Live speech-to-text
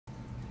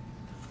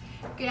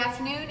Good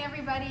afternoon,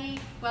 everybody.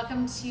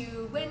 Welcome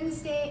to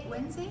Wednesday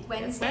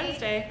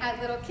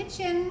at Little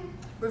Kitchen.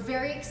 We're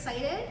very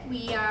excited.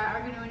 We are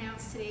going to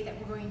announce today that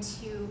we're going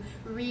to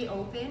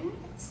reopen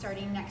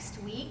starting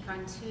next week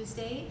on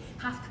Tuesday,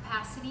 half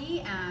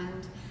capacity,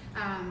 and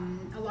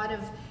a lot of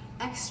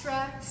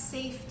extra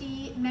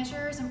safety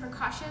measures and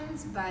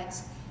precautions. But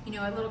you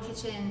know, at Little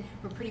Kitchen,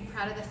 we're pretty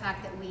proud of the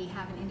fact that we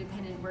have an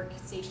independent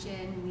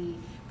workstation. We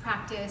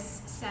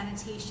practice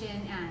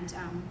sanitation and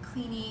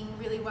cleaning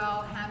really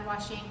well, hand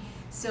washing.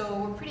 So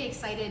we're pretty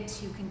excited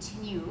to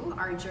continue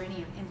our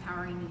journey of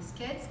empowering these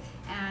kids.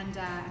 And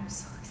I'm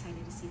so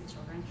excited to see the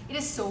children. It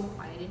is so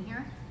quiet in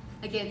here.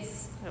 Like it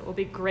will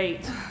be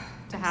great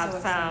to have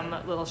some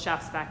little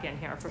chefs back in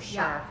here for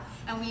sure. Yeah.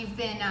 And we've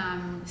been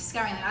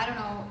scouring. I don't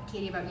know,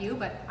 Katie, about you,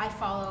 but I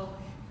follow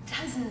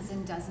dozens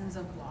and dozens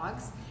of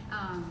blogs.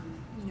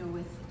 You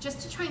know,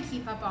 just to try and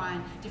keep up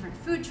on different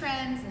food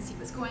trends and see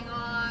what's going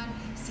on,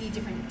 see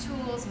different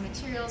tools and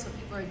materials, what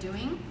people are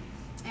doing.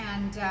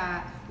 And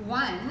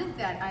one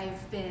that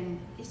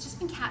it's just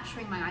been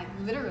capturing my eye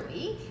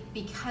literally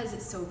because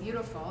it's so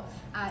beautiful,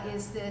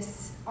 is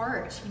this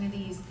art, you know,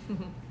 these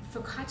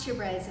focaccia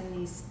breads and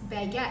these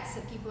baguettes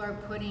that people are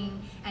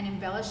putting and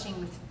embellishing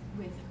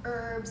with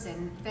herbs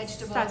and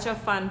vegetables. Such a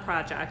fun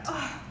project.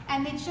 Oh,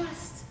 and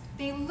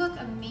they look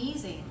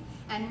amazing.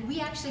 And we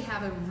actually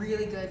have a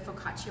really good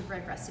focaccia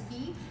bread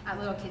recipe at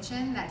Little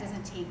Kitchen that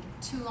doesn't take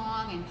too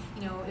long. And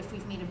you know, if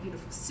we've made a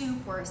beautiful soup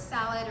or a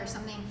salad or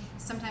something,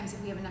 sometimes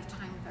if we have enough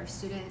time with our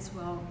students,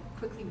 we'll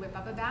quickly whip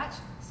up a batch.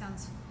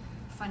 Sounds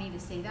funny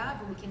to say that,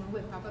 but we can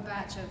whip up a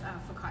batch of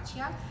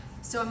focaccia.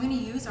 So I'm going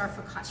to use our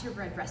focaccia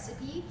bread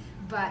recipe,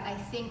 but I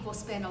think we'll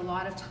spend a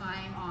lot of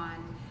time on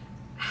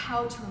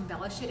how to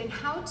embellish it and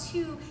how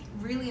to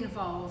really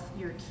involve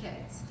your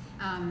kids.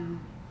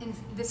 And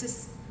this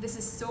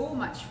is so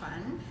much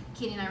fun.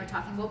 Katie and I were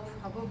talking, we'll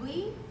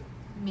probably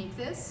make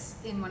this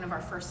in one of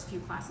our first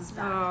few classes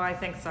back. Oh, I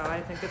think so. I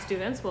think the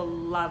students will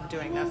love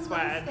doing this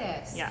one.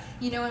 Yeah.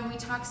 You know, and we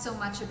talk so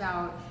much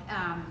about,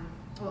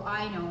 well,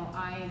 I know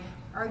I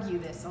argue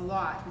this a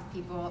lot with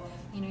people.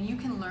 You know, you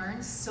can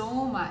learn so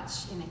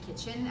much in a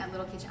kitchen, at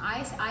Little Kitchen.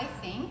 I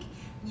think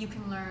you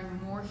can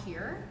learn more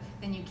here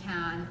than you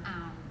can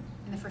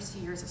in the first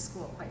few years of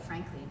school, quite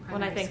frankly.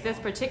 Well, I think this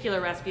particular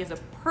recipe is a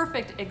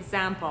perfect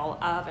example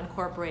of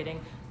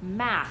incorporating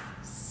math,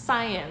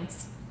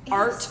 science,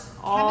 art,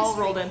 all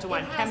rolled into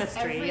one.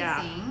 Chemistry,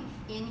 everything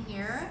in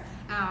here.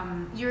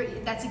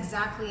 That's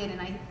exactly it,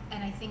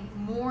 and I think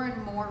more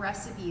and more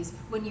recipes,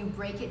 when you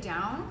break it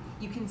down,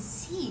 you can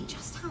see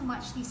just how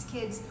much these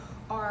kids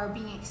are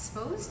being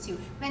exposed to.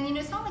 And you know,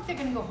 it's not like they're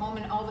going to go home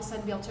and all of a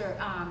sudden be able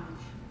to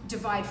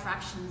divide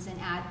fractions and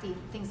add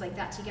things like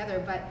that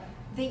together, but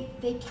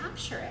they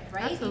capture it,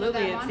 right?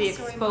 Absolutely, you know, it's the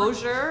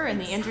exposure and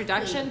the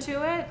introduction to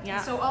it. Yeah.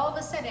 So all of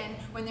a sudden,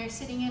 when they're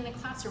sitting in the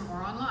classroom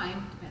or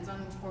online, depends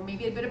on, or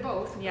maybe a bit of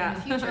both in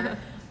the future,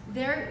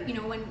 you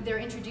know, when they're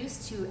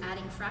introduced to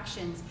adding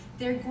fractions,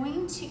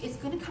 it's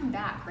going to come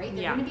back, right?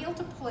 They're going to be able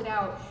to pull it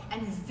out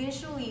and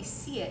visually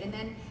see it, and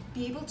then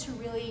be able to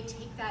really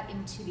take that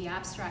into the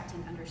abstract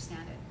and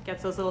understand it.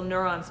 Gets those little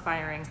neurons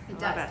firing. It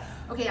does. Love it.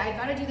 Okay, I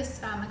got to do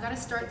this. I got to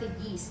start the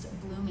yeast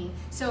blooming.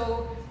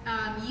 So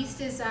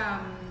yeast is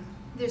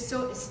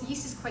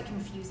yeast is quite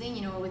confusing.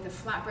 You know, with the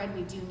flatbread,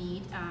 we do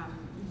need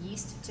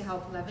yeast to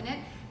help leaven it,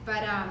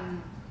 but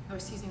or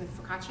excuse me, with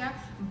focaccia.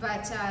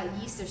 But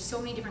yeast, there's so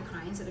many different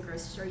kinds at the grocery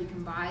store you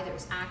can buy.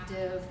 There's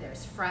active,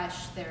 there's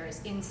fresh,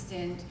 there's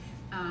instant.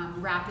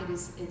 Rapid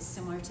is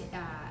similar to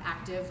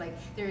active. Like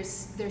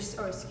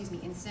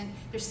instant.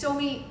 There's so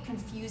many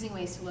confusing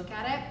ways to look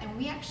at it, and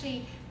we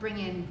actually bring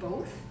in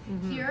both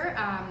here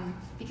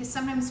because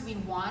sometimes we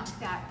want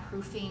that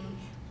proofing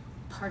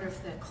part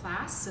of the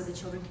class so the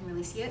children can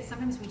really see it.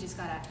 Sometimes we just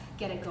gotta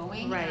get it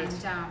going, right.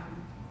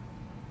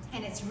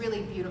 And it's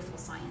really beautiful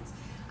science.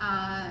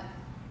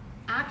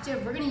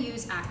 Active, we're going to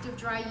use active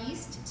dry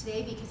yeast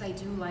today because I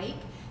do like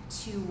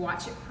to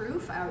watch it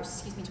proof,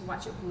 to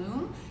watch it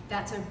bloom.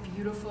 That's a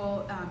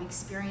beautiful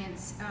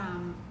experience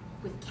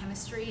with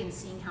chemistry and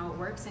seeing how it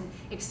works and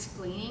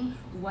explaining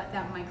what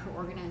that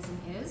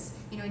microorganism is.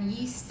 You know, and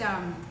yeast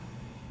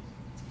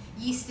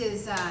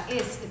is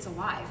it's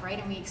alive, right?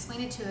 And we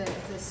explain it to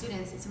the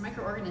students. It's a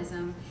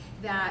microorganism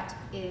that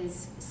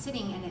is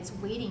sitting and it's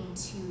waiting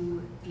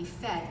to be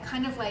fed.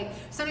 Kind of like,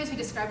 sometimes we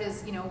describe it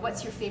as, you know,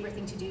 what's your favorite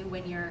thing to do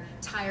when you're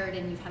tired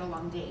and you've had a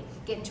long day?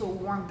 Get into a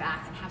warm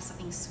bath and have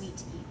something sweet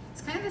to eat.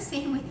 It's kind of the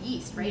same with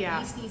yeast, right? Yeah.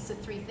 Yeast needs the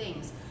three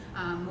things: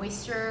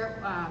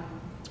 moisture,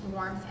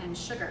 warmth, and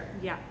sugar.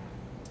 Yeah.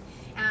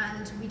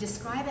 And we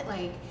describe it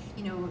like,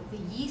 you know, the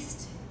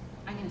yeast.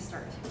 I'm going to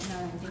start.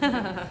 Now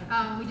that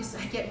I'm thinking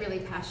I get really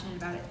passionate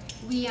about it.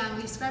 We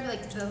describe it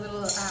like the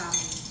little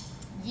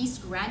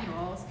yeast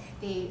granules.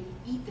 They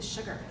eat the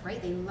sugar,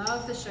 right? They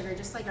love the sugar,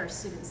 just like our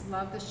students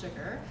love the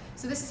sugar.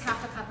 So this is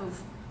half a cup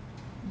of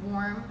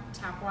warm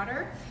tap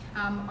water.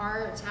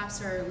 Our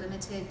taps are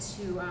limited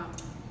to,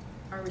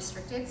 are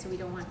restricted, so we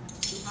don't want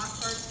too hot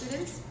for our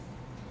students.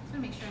 just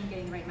want to make sure I'm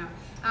getting the right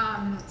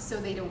amount, so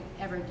they don't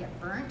ever get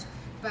burnt.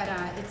 But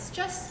it's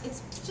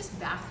just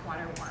bath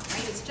water warm,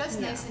 right? It's just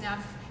nice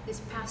enough. It's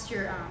past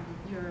your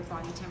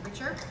body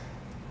temperature.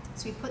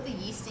 So we put the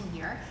yeast in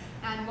here,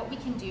 and what we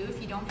can do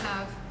if you don't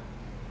have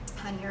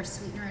honey or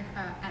sweetener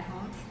at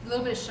home, a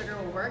little bit of sugar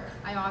will work.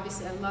 I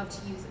love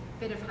to use a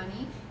bit of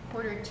honey.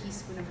 Quarter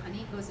teaspoon of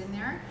honey goes in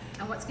there,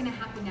 and what's going to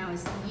happen now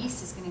is the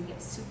yeast is going to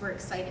get super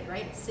excited,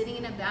 right? It's sitting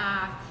in a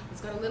bath, it's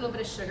got a little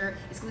bit of sugar,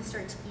 it's going to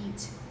start to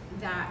eat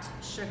that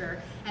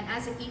sugar, and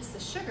as it eats the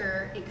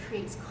sugar, it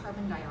creates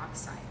carbon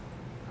dioxide.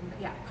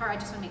 I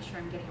just want to make sure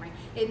I'm getting it right.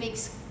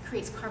 It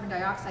creates carbon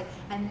dioxide,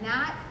 and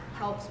that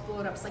helps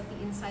blow it up. It's like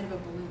the inside of a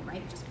balloon,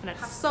 right? And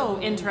it's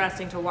so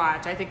interesting to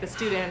watch. I think the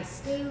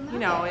students,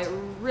 it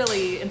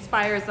really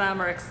inspires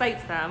them or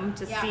excites them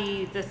to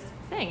see this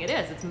thing.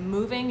 It's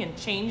moving and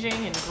changing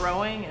and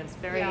growing, and it's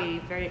very,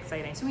 very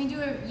exciting. So when we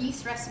do a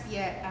yeast recipe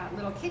at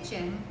Little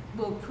Kitchen,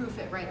 we'll proof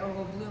it right, or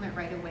we'll bloom it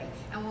right away.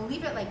 And we'll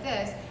leave it like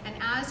this, and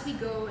as we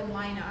go and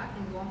line up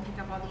and go and pick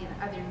up all the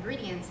other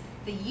ingredients,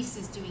 the yeast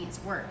is doing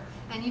its work.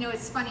 And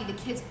it's funny, the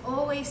kids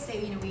always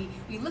say,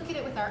 we look at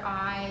it with our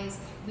eyes,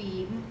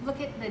 we look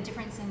at the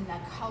difference in the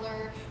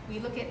color, we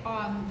look at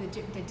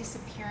the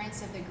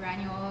disappearance of the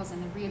granules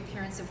and the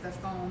reappearance of the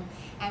foam,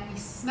 and we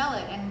smell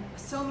it, and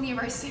so many of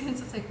our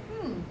students, it's like,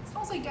 it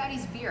smells like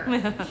Daddy's beer.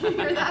 You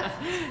hear that?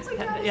 It smells like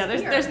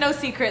Daddy's beer. There's no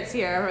secrets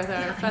here,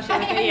 especially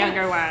with the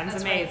younger ones.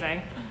 That's amazing.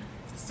 Right.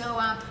 So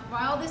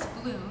while this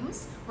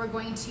blooms, we're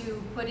going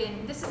to put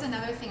in, this is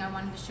another thing I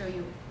wanted to show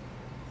you.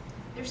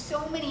 There's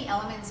so many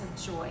elements of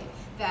joy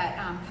that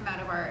come out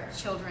of our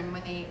children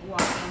when they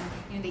walk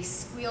in. They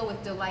squeal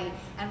with delight,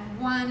 and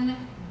one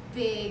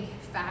big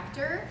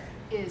factor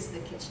is the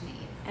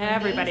KitchenAid.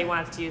 Everybody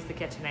wants to use the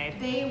KitchenAid.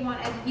 They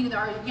want, and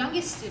our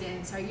youngest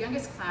students, our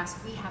youngest class,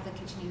 we have the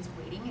KitchenAids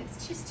waiting.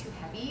 It's just too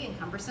heavy and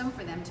cumbersome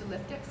for them to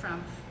lift it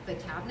from the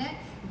cabinet.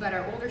 But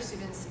our older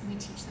students, we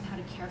teach them how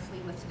to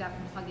carefully lift it up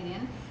and plug it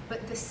in.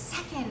 But the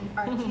second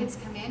our kids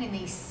come in and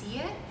they see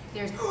it,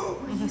 there's,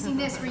 we're using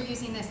this,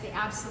 they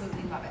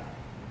absolutely love it.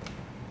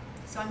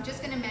 So I'm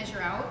just gonna measure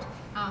out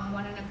 1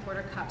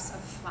 1/4 cups of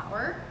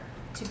flour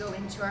to go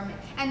into our mix.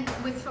 And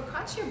with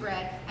focaccia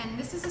bread, and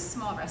this is a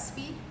small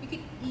recipe, you could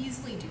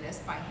easily do this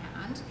by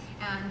hand,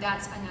 and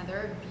that's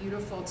another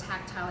beautiful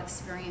tactile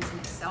experience in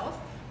itself.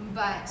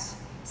 But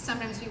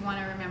sometimes we want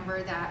to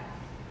remember that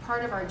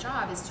part of our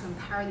job is to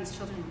empower these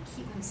children and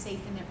keep them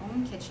safe in their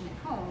own kitchen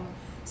at home.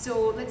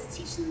 So let's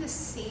teach them the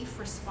safe,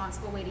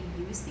 responsible way to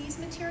use these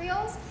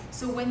materials,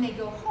 so when they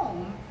go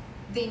home,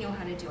 they know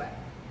how to do it.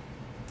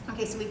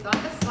 Okay, so we've got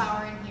the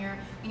flour in here.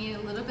 We need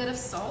a little bit of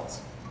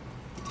salt.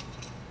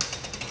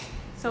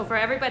 So for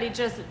everybody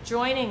just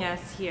joining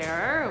us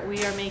here,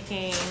 we are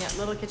making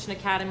Little Kitchen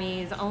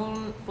Academy's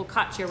own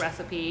focaccia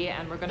recipe,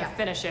 and we're going to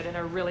finish it in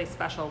a really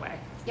special way.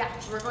 Yeah,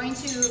 we're going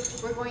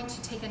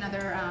to take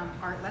another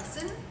art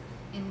lesson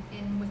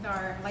with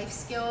our life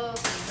skills,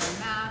 and with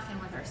our math, and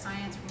with our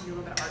science. We're going to do a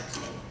little bit of art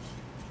today.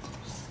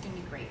 It's going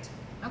to be great.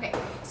 Okay,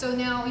 so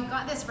now we've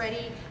got this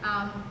ready.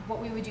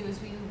 What we would do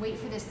is we would wait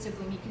for this to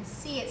bloom. You can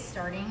see it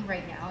starting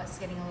right now. It's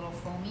getting a little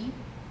foamy.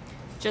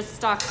 Just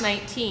Stocks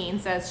 19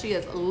 says she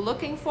is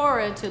looking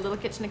forward to Little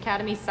Kitchen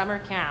Academy summer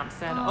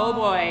camps, and oh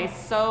boy,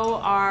 so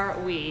are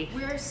we.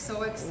 We're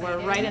so excited.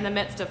 We're right in the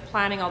midst of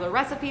planning all the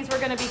recipes we're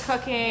going to be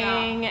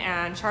cooking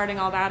and charting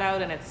all that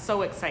out, and it's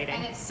so exciting.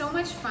 And it's so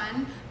much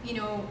fun.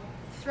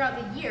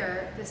 Throughout the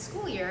year, the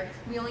school year,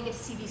 we only get to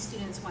see these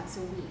students once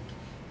a week.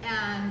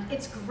 And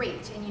it's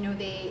great, and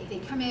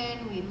they come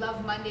in, we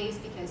love Mondays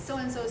because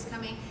so-and-so is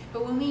coming,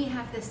 but when we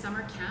have the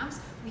summer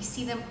camps, we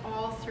see them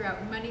all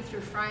throughout, Monday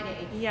through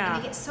Friday, and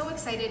they get so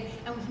excited,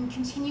 and we can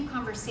continue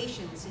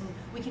conversations, and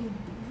we can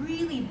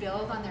really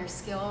build on their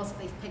skills that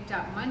they've picked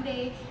up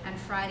Monday and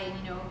Friday.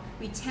 And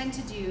we tend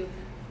to do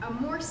a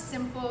more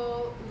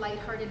simple,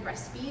 lighthearted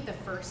recipe the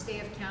first day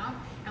of camp,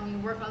 and we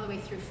work all the way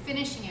through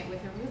finishing it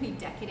with a really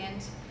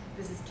decadent,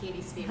 this is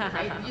Katie's favorite,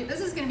 right?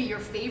 This is going to be your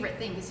favorite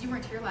thing because you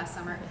weren't here last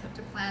summer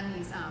to plan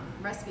these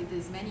recipes,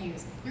 these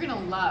menus. You're going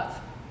to love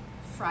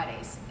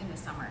Fridays in the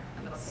summer.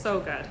 So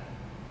good.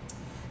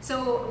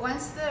 So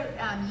once the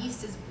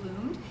yeast is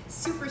bloomed,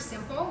 super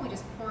simple. We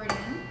just pour it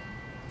in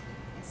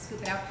and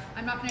scoop it out.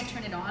 I'm not going to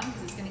turn it on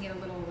because it's going to get a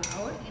little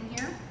loud in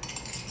here.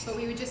 But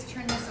we would just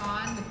turn this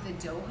on with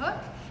the dough hook,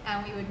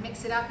 and we would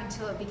mix it up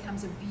until it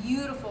becomes a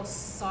beautiful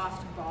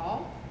soft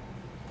ball.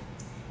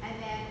 And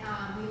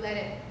then we let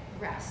it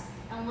rest.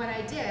 And what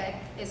I did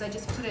is I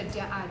just put a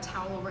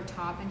towel over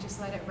top and just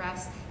let it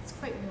rest. It's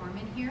quite warm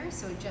in here,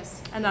 so it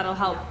just... And that'll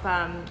help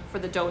for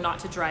the dough not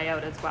to dry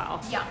out as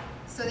well. Yeah,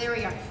 so there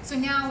we are. So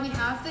now we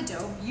have the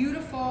dough,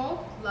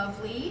 beautiful,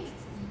 lovely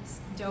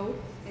dough.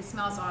 It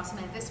smells awesome.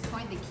 And at this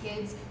point, the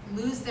kids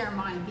lose their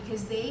mind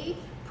because they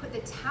put the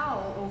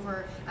towel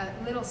over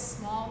a little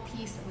small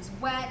piece that was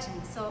wet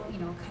and so,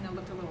 kind of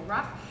looked a little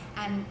rough.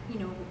 And,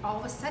 all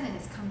of a sudden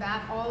it's come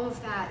back, all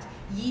of that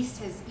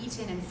yeast has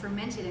eaten and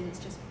fermented, and it's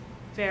just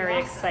Very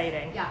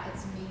exciting. Yeah,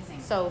 it's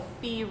amazing. So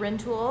Fee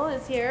Rintoul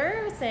is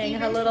here saying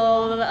Fee a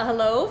little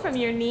hello from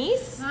your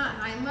niece.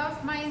 I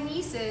love my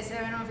nieces.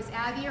 I don't know if it's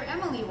Abby or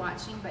Emily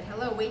watching, but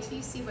hello, wait till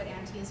you see what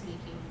Auntie is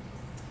making.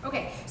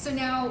 Okay, so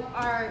now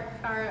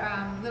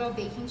our little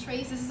baking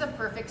trays, this is a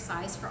perfect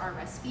size for our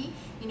recipe.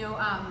 You know,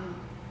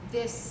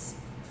 this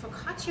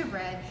focaccia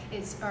bread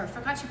is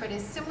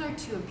similar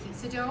to a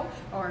pizza dough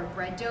or a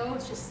bread dough.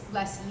 It's just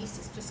less yeast.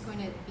 It's just going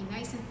to be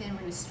nice and thin. We're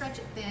going to stretch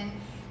it thin.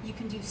 You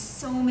can do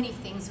so many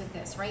things with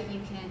this, right?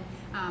 You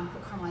can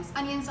put caramelized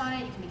onions on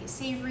it. You can make it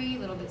savory,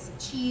 little bits of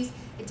cheese.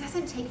 It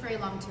doesn't take very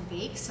long to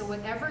bake, so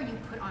whatever you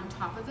put on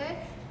top of it,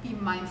 be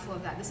mindful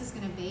of that. This is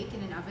going to bake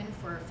in an oven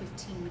for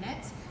 15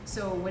 minutes,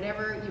 so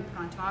whatever you put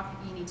on top,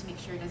 you need to make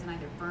sure it doesn't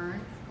either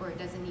burn or it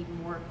doesn't need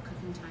more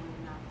cooking time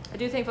than that. I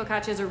do think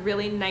focaccia is a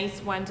really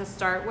nice one to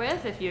start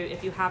with if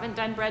you haven't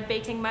done bread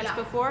baking much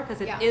before, because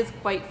it is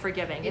quite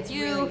forgiving. If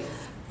you really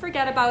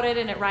forget about it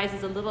and it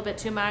rises a little bit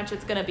too much,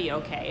 it's going to be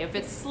okay. If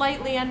it's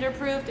slightly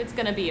underproofed, it's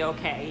going to be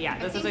okay. Yeah,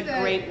 this is a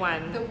great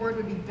one. The word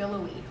would be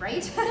billowy,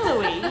 right?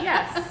 Billowy,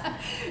 yes.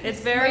 It's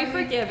very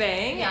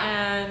forgiving,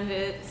 and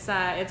it's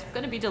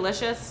going to be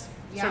delicious,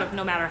 sort of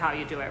no matter how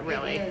you do it,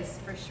 really. It is,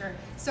 for sure.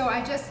 So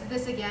we're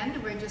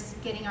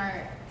just getting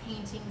our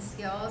painting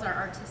skills, our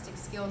artistic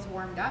skills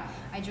warmed up.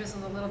 I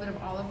drizzled a little bit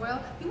of olive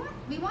oil.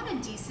 We want a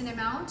decent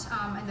amount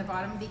in the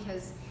bottom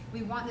because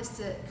we want this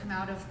to come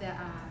out of the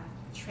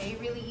tray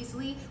really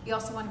easily. We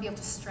also want to be able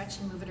to stretch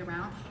and move it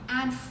around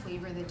and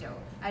flavor the dough.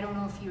 I don't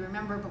know if you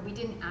remember, but we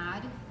didn't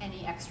add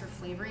any extra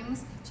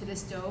flavorings to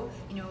this dough.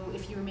 You know,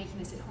 if you were making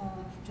this at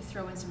home, to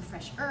throw in some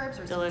fresh herbs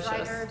or some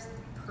dried herbs,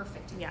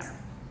 perfect in here.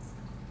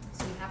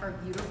 So we have our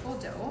beautiful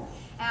dough,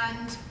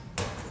 and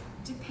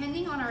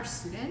depending on our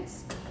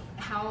students,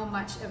 how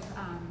much of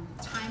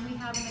time we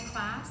have in the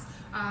class,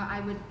 I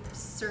would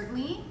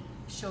certainly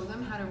show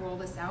them how to roll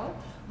this out.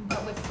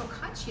 But with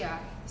focaccia,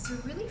 it's a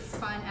really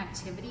fun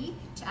activity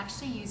to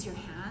actually use your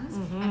hands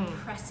and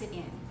press it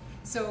in.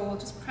 So we'll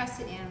just press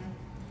it in.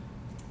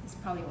 This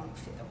probably won't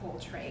fit the whole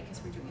tray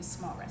because we're doing a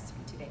small recipe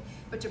today.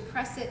 But to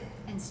press it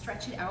and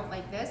stretch it out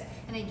like this,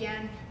 and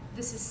again,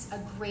 this is a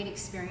great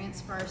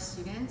experience for our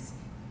students,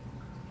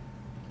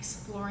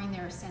 exploring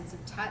their sense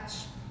of touch,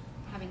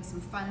 having some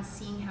fun,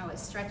 seeing how it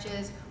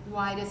stretches,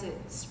 why does it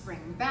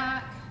spring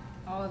back,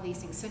 all of these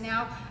things. So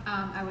now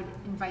I would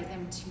invite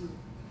them to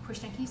push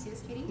down. Can you see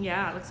this, Katie?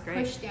 Yeah, it looks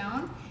great. Push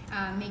down,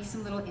 make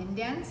some little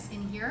indents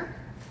in here.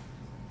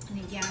 And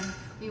again,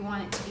 we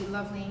want it to be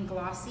lovely and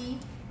glossy,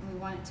 and we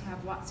want it to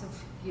have lots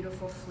of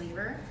beautiful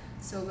flavor.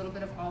 So a little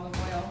bit of olive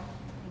oil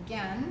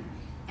again,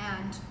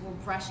 and we'll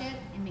brush it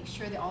and make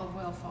sure the olive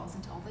oil falls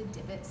into all the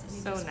divots that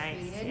we've just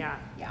created.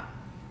 Yeah.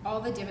 All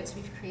the divots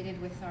we've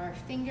created with our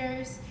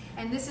fingers.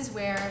 And this is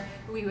where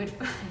we would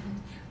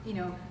find, you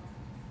know,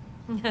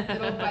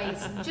 little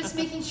bites, just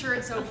making sure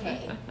it's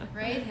okay,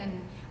 right?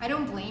 And I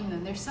don't blame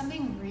them. There's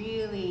something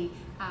really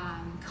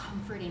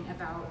comforting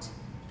about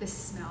the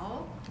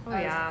smell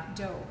of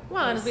dough.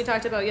 Well, and as we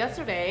talked about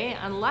yesterday,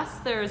 unless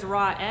there's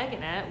raw egg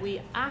in it,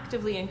 we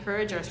actively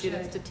encourage our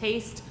students to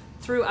taste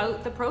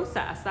throughout the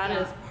process. That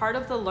is part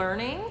of the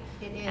learning.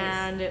 It is.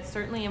 And it's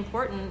certainly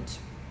important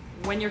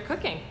when you're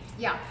cooking.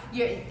 Yeah,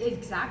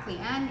 exactly.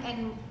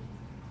 And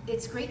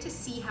it's great to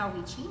see how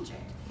we change it.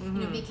 You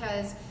know,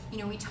 because, you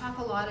know, we talk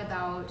a lot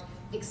about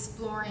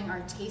exploring our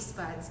taste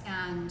buds,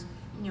 and,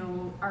 you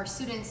know, our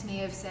students may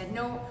have said,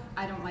 no,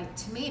 I don't like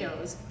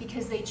tomatoes,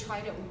 because they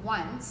tried it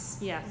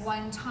once,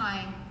 one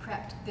time,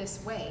 prepped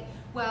this way.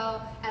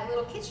 Well, at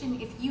Little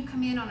Kitchen, if you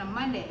come in on a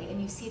Monday and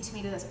you see a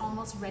tomato that's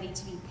almost ready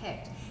to be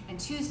picked, and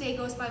Tuesday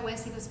goes by,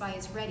 Wednesday goes by,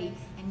 it's ready,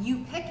 and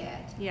you pick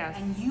it,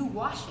 and you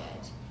wash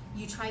it,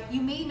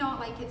 you may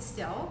not like it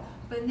still,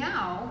 but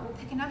now we'll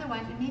pick another one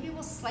and maybe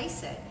we'll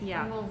slice it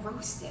and we'll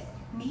roast it.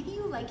 Maybe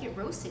you like it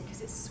roasted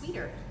because it's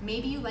sweeter.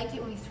 Maybe you like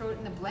it when you throw it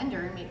in the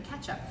blender and make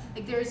ketchup.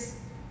 Like,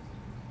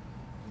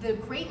 the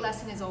great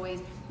lesson is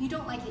always, you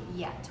don't like it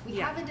yet. We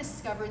haven't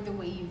discovered the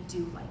way you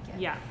do like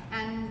it.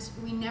 And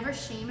we never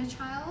shame a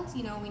child.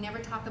 You know, we never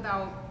talk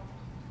about,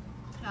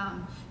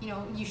 you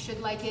know, you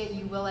should like it,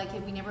 you will like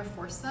it. We never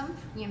force them.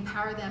 We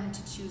empower them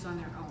to choose on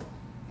their own.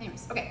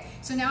 Anyways, okay,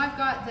 so now I've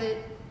got the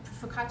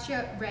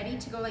focaccia ready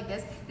to go like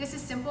this. This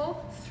is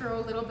simple. Throw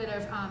a little bit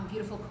of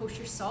beautiful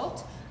kosher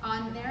salt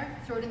on there.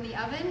 Throw it in the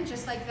oven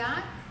just like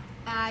that.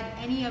 Add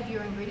any of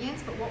your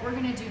ingredients, but what we're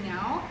going to do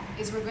now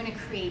is we're going to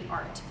create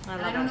art.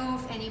 I don't know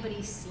if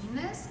anybody's seen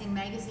this in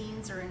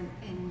magazines or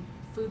in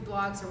food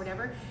blogs or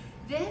whatever.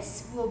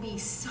 This will be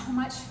so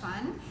much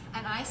fun,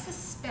 and I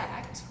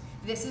suspect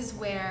this is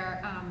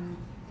where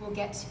we'll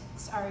get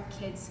our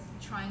kids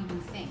trying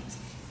new things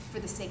for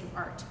the sake of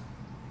art.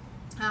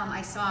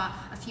 I saw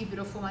a few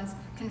beautiful ones.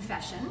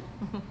 Confession,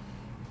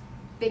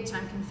 big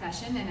time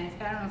confession, and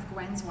I don't know if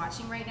Gwen's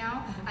watching right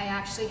now. I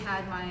actually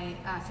had my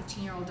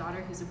 15-year-old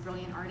daughter, who's a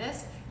brilliant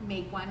artist,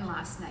 make one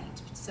last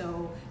night.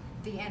 So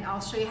I'll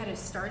show you how to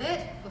start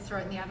it. We'll throw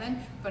it in the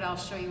oven, but I'll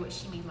show you what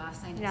she made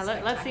last night. Yeah,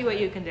 let's see what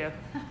you can do.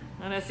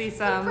 I want to see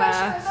some. The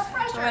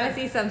pressure. I want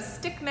to see some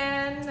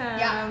stickmen.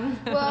 Yeah.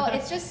 Well,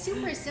 it's just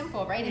super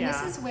simple, right? And Yeah.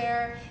 this is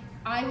where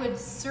I would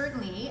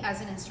certainly,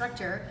 as an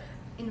instructor,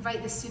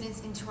 invite the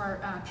students into our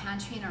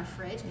pantry and our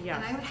fridge, Yes.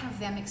 and I would have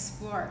them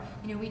explore.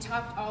 You know, we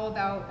talked all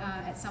about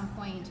at some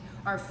point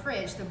our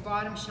fridge, the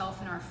bottom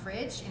shelf in our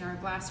fridge, in our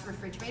glass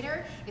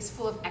refrigerator, is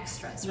full of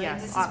extras, right?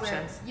 Yes, and this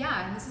options. Is where,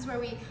 and this is where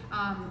we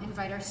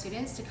invite our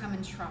students to come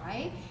and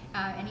try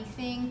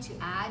anything to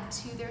add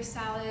to their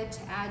salad,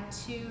 to add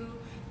to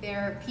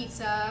their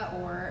pizza,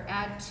 or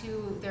add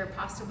to their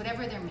pasta,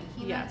 whatever they're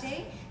making that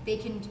day. They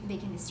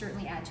can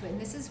certainly add to it,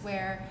 and this is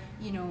where,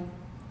 you know,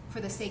 for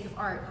the sake of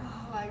art,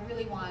 I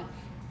really want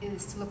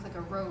this to look like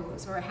a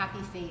rose or a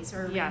happy face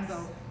or a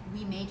rainbow.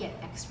 We may get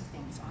extra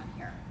things on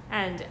here.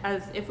 And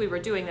as if we were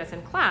doing this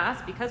in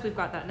class, because we've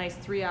got that nice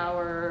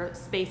 3-hour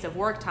space of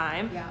work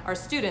time, our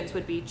students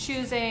would be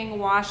choosing,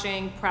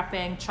 washing,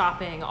 prepping,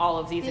 chopping all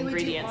of these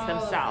ingredients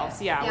themselves.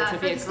 Which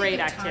would be a great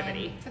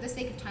activity. For the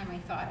sake of time, I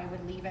thought I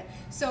would leave it.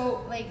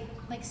 So, like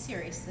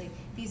seriously,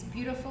 these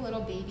beautiful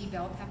little baby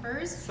bell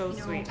peppers. So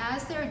sweet.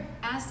 As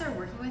they're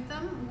working with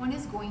them, one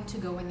is going to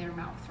go in their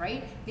mouth,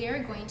 right? They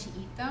are going to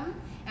eat them,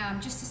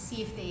 just to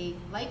see if they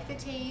like the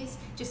taste,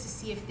 just to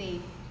see if they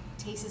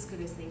taste as good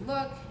as they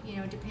look, you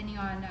know, depending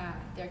on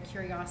their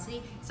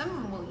curiosity. Some of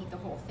them will eat the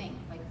whole thing,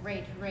 like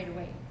right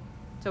away.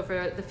 So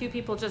for the few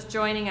people just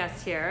joining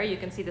us here, you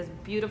can see this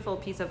beautiful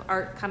piece of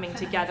art coming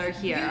together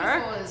here.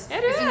 It is.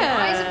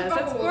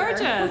 It's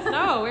gorgeous.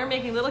 No, we're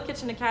making Little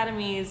Kitchen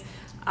Academy's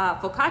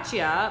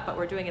focaccia, but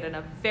we're doing it in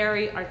a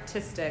very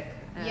artistic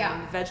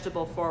and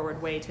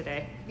vegetable-forward way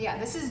today. Yeah,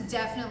 this is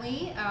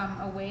definitely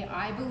a way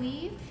I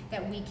believe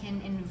that we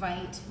can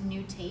invite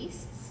new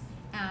tastes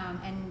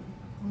and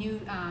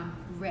new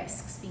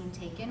risks being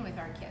taken with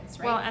our kids,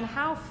 right? Well, and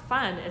how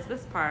fun is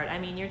this part? I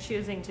mean, you're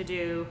choosing to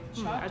do,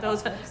 are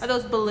those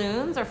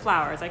balloons or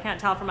flowers? I can't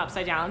tell from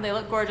upside down. They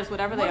look gorgeous,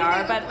 whatever they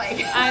are, but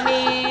I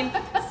mean,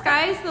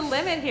 sky's the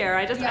limit here.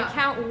 I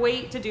can't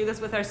wait to do this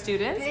with our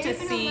students to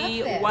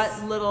see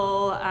what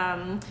little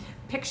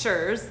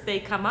pictures they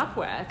come up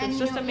with. It's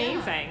just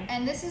amazing. Yeah.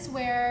 And this is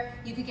where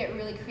you could get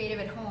really creative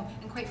at home,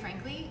 and quite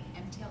frankly,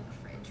 empty out the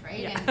fridge, right?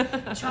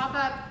 Yeah. And chop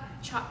up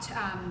chopped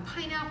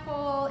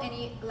pineapple,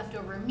 any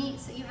leftover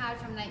meats that you had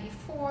from the night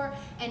before,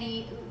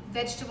 any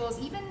vegetables,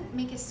 even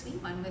make a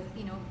sweet one with,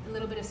 you know, a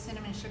little bit of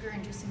cinnamon sugar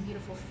and do some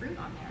beautiful fruit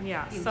on there.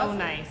 Yeah, so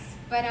nice.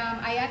 But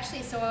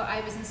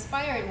I was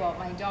inspired, well,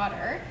 my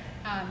daughter,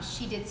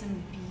 she did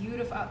some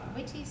beautiful,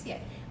 wait till you see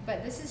it,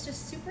 but this is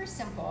just super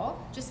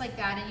simple, just like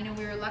that, and you know,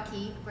 we were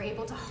lucky, we're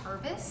able to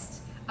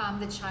harvest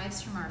the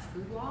chives from our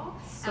food wall.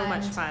 So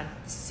much fun.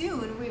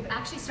 Soon, we've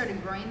actually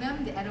started growing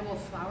them, the edible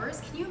flowers.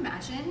 Can you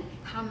imagine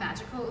how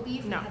magical it would be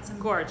if we had some...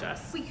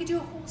 gorgeous. We could do a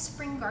whole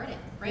spring garden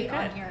right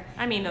on here.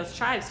 I mean, those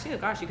chives too.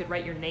 Gosh, you could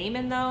write your name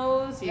in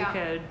those. You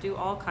could do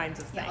all kinds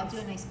of things. Yeah, I'll do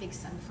a nice big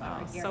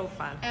sunflower here. So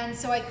fun. And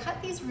so I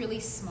cut these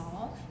really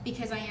small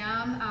because I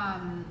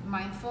am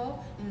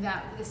mindful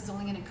that this is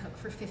only going to cook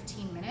for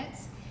 15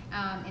 minutes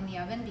in the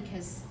oven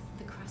because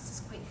the crust is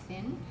quite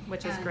thin.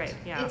 Which is great,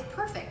 yeah. It's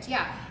perfect,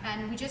 yeah.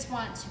 And we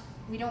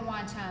don't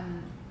want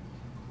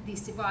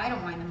these to, well, I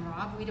don't mind them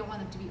raw, but we don't want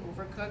them to be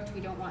overcooked. We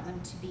don't want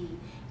them to be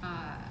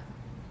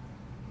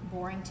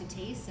boring to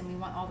taste, and we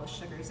want all those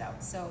sugars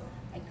out. So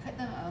I cut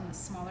them on the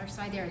smaller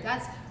side there.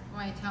 That's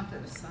my attempt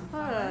at a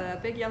sunflower. A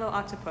big yellow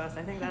octopus.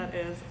 I think that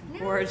is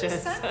gorgeous.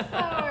 It's a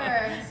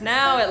sunflower.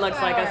 Now it looks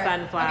like a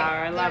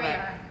sunflower. Okay, I love it.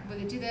 We're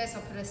gonna do this.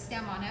 I'll put a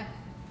stem on it.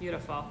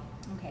 Beautiful.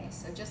 Okay,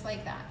 so just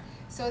like that.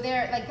 So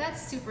there, like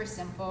that's super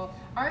simple.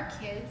 Our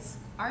kids,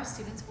 our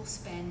students will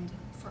spend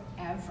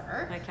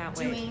forever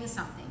doing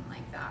something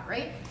like that,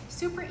 right?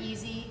 Super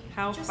easy.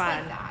 How just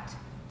fun. Like that.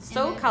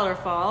 So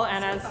colorful,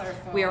 and as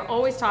we are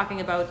always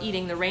talking about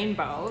eating the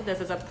rainbow, this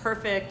is a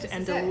perfect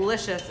and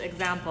delicious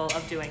example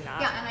of doing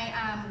that. Yeah, and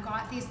I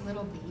got these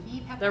little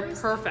baby peppers. They're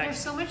perfect. They're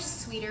so much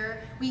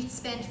sweeter. We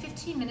spend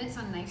 15 minutes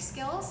on knife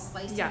skills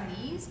slicing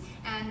these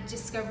and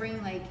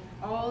discovering like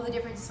all the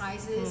different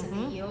sizes and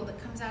the yield that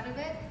comes out of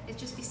it. It'd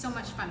just be so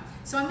much fun.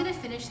 So I'm going to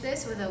finish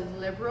this with a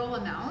liberal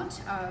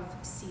amount of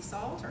sea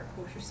salt or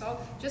kosher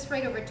salt, just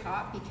right over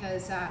top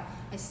because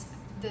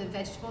the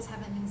vegetables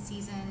haven't been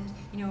seasoned.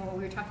 You know,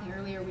 we were talking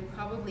earlier, we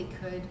probably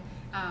could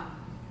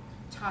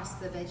toss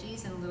the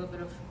veggies in a little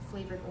bit of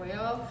flavored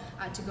oil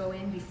to go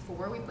in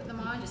before we put them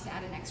on, just to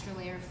add an extra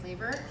layer of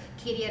flavor.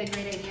 Katie had a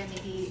great idea,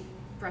 maybe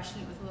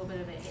brushing it with a little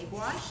bit of an egg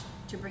wash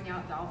to bring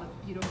out all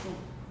the beautiful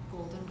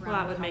golden brown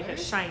Well, that would make it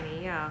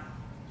shiny, yeah.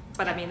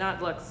 But I mean,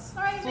 that looks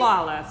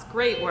flawless.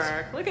 Great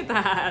work. Look at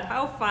that.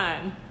 How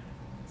fun.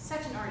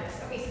 Such an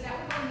artist. Okay, so that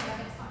would go in the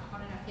oven. It's not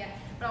hot enough yet,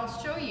 but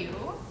I'll show you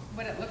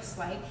what it looks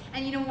like.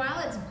 And you know, while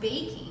it's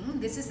baking,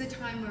 this is the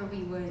time where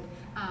we would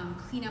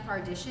clean up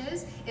our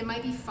dishes. It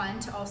might be fun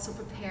to also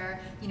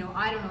prepare, you know,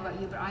 I don't know about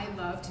you, but I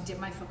love to dip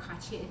my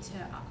focaccia into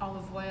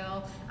olive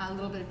oil, a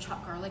little bit of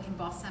chopped garlic and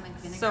balsamic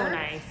vinegar. So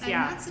nice, and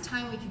that's the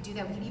time we could do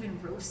that. We could even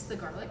roast the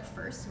garlic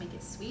first to make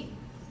it sweet.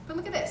 But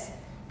look at this.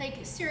 Like,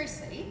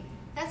 seriously,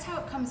 that's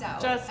how it comes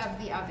out Just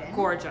of the oven.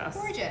 Gorgeous.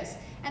 Gorgeous.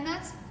 And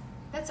that's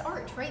That's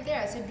art right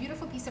there. It's a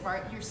beautiful piece of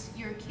art.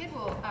 Your kid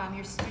will,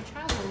 your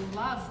child will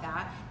love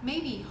that.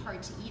 Maybe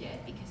hard to eat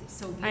it because it's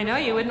so beautiful. I know,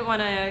 you wouldn't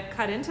want to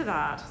cut into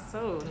that.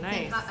 So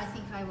nice. I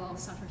think I will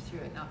suffer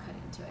through it and I'll cut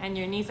into it. And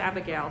your niece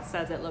Abigail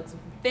says it looks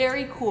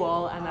very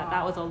cool and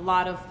that was a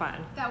lot of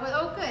fun. That was,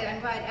 oh good. I'm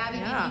glad, Abby,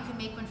 maybe you can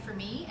make one for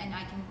me and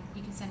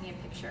you can send me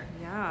a picture.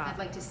 Yeah. I'd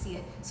like to see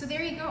it. So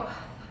there you go.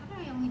 How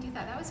did I only do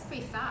that? That was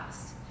pretty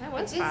fast. That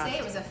was fast. I did fast. say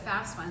it was a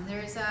fast one.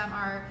 There's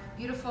our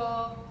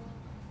beautiful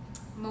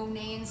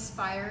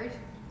Monet-inspired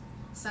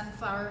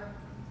sunflower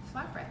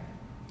flatbread.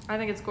 I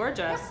think it's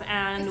gorgeous,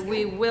 yeah, and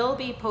we will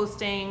be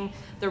posting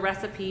the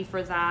recipe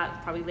for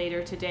that probably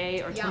later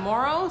today or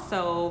tomorrow.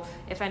 So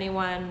if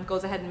anyone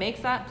goes ahead and makes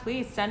that,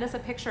 please send us a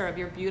picture of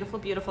your beautiful,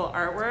 beautiful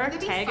artwork.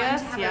 Tag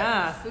us. To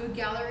have a food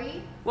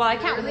gallery. Well, I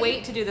can't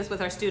wait to do this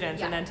with our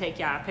students and then take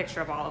a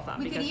picture of all of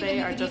them because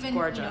they are just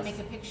gorgeous. You know, make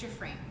a picture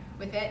frame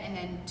with it and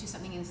then do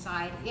something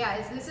inside.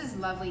 Yeah, this is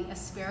lovely.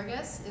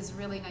 Asparagus is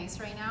really nice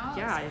right now.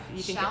 Yeah,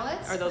 you can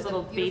shallots or those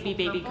little baby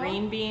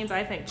green beans.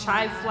 I think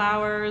chive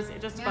flowers,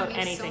 just about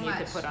anything you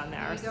could put on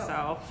there.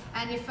 So,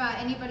 and if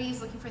anybody's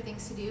looking for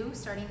things to do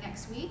starting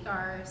next week,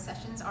 our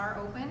sessions are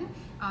open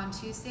on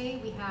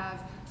Tuesday. We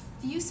have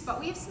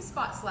some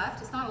spots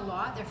left. It's not a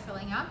lot. They're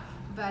filling up,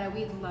 but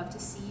we'd love to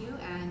see you,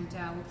 and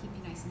we'll keep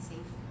you nice and safe.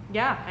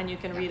 Yeah, and you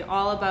can read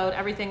all about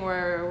everything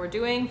we're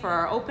doing for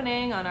our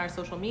opening on our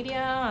social media,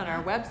 on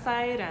our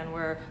website, and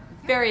we're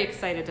very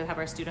excited to have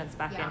our students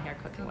back in here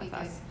cooking with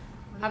us.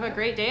 Have a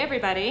great day,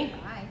 everybody.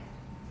 Bye.